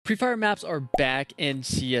Prefire maps are back in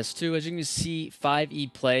CS2. As you can see,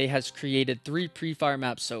 YPrac has created 3 Prefire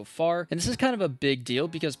maps so far, and this is kind of a big deal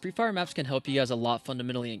because Prefire maps can help you guys a lot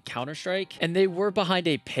fundamentally in Counter-Strike, and they were behind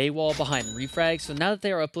a paywall behind Refrag, so now that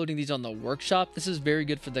they are uploading these on the workshop, this is very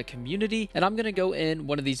good for the community, and I'm going to go in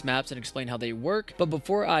one of these maps and explain how they work. But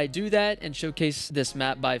before I do that and showcase this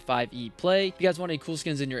map by YPrac, if you guys want any cool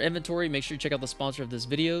skins in your inventory, make sure you check out the sponsor of this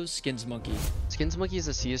video, Skins Monkey. Skins Monkey is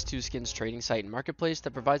a CS2 skins trading site and marketplace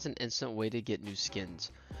that provides an instant way to get new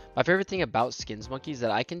skins. My favorite thing about Skins Monkey is that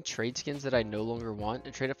I can trade skins that I no longer want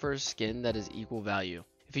and trade it for a skin that is equal value.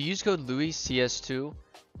 If you use code LouisCS2,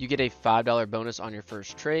 you get a $5 bonus on your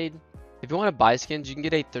first trade. If you want to buy skins, you can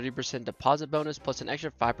get a 30% deposit bonus plus an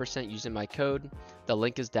extra 5% using my code. The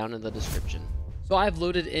link is down in the description. So I've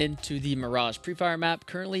loaded into the Mirage Prefire map.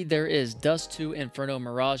 Currently there is Dust 2 Inferno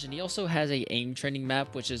Mirage, and he also has a aim training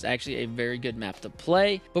map, which is actually a very good map to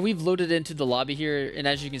play. But we've loaded into the lobby here, and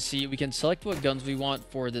as you can see, we can select what guns we want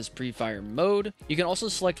for this Prefire mode. You can also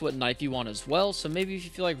select what knife you want as well. So maybe if you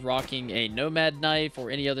feel like rocking a Nomad knife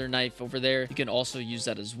or any other knife over there, you can also use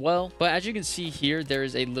that as well. But as you can see here, there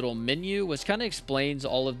is a little menu which kind of explains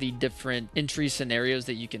all of the different entry scenarios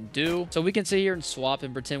that you can do. So we can sit here and swap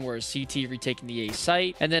and pretend we're a CT retaking the A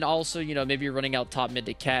site, and then also, you know, maybe you're running out top mid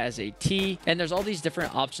to cat as a T, and there's all these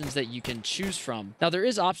different options that you can choose from. Now there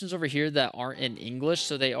is options over here that aren't in English,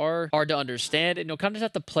 so they are hard to understand, and you'll kind of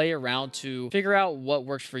have to play around to figure out what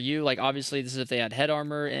works for you. Like obviously this is if they had head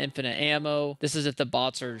armor, infinite ammo. This is if the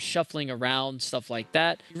bots are shuffling around, stuff like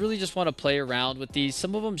that. You really just want to play around with these.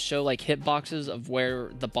 Some of them show like hitboxes of where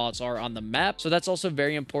the bots are on the map, so that's also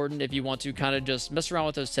very important. If you want to kind of just mess around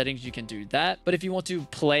with those settings, you can do that. But if you want to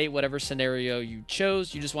play whatever scenario you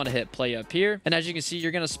chose, you just want to hit play up here, and as you can see,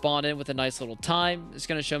 you're going to spawn in with a nice little time. It's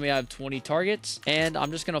going to show me I have 20 targets, and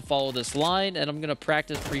I'm just going to follow this line, and I'm going to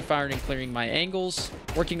practice pre-firing and clearing my angles,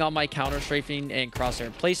 working on my counter strafing and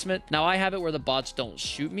crosshair placement. Now I have it where the bots don't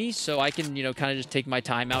shoot me, so I can, you know, kind of just take my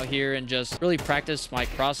time out here and just really practice my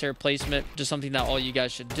crosshair placement, just something that all you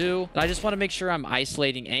guys should do. And I just want to make sure I'm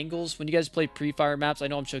isolating angles. When you guys play pre-fire maps, I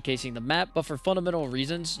know I'm showcasing the map, but for fundamental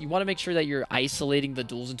reasons, you want to make sure that you're isolating the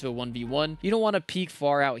duels into a 1v1. You don't want to peek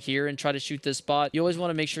far out here and try to shoot this spot. You always want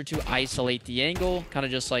to make sure to isolate the angle, kind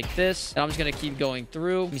of just like this. And I'm just going to keep going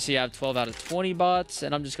through. You see I have 12 out of 20 bots,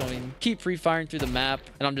 and I'm just going to keep pre-firing through the map,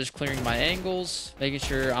 and I'm just clearing my angles, making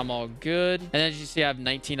sure I'm all good. And as you see, I have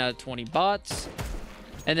 19 out of 20 bots.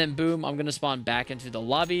 And then boom, I'm going to spawn back into the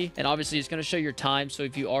lobby, and obviously it's going to show your time. So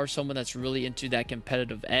if you are someone that's really into that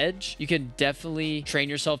competitive edge, you can definitely train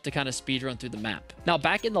yourself to kind of speed run through the map. Now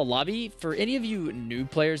back in the lobby, for any of you new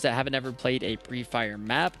players that haven't ever played a Prefire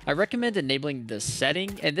map, I recommend enabling this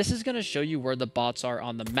setting, and this is going to show you where the bots are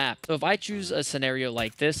on the map. So if I choose a scenario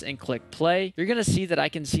like this and click play, you're going to see that I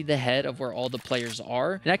can see the head of where all the players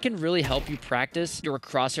are, and that can really help you practice your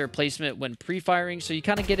crosshair placement when pre-firing, so you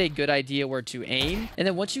kind of get a good idea where to aim. And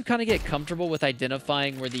then once you kind of get comfortable with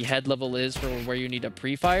identifying where the head level is for where you need to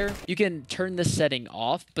pre-fire, you can turn this setting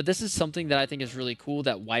off. But this is something that I think is really cool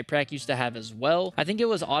that YPrac used to have as well. I think it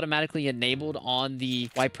was automatically enabled on the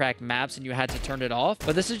YPrac maps and you had to turn it off.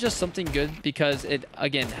 But this is just something good because it,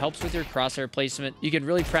 again, helps with your crosshair placement. You can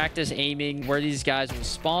really practice aiming where these guys will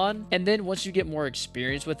spawn. And then once you get more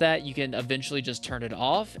experience with that, you can eventually just turn it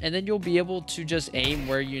off. And then you'll be able to just aim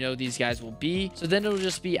where you know these guys will be. So then it'll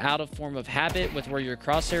just be out of form of habit with where your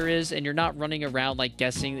crosshair is, and you're not running around like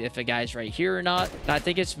guessing if a guy's right here or not. And I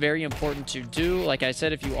think it's very important to do, like I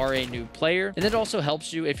said, if you are a new player. And it also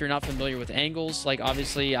helps you if you're not familiar with angles. Like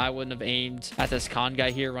obviously I wouldn't have aimed at this con guy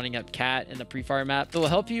here running up cat in the Prefire map. It will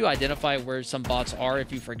help you identify where some bots are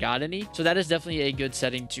if you forgot any. So that is definitely a good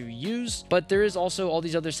setting to use. But there is also all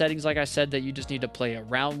these other settings, like I said, that you just need to play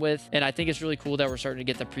around with. And I think it's really cool that we're starting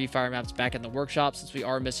to get the Prefire maps back in the workshop, since we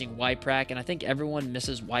are missing YPrac, and I think everyone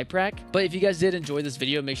misses YPrac. But if you guys did enjoy this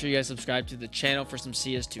video, make sure you guys subscribe to the channel for some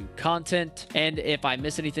CS2 content. And if I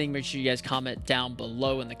miss anything, make sure you guys comment down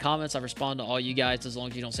below in the comments. I respond to all you guys as long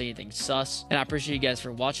as you don't say anything sus. And I appreciate you guys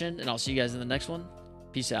for watching, and I'll see you guys in the next one.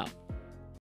 Peace out.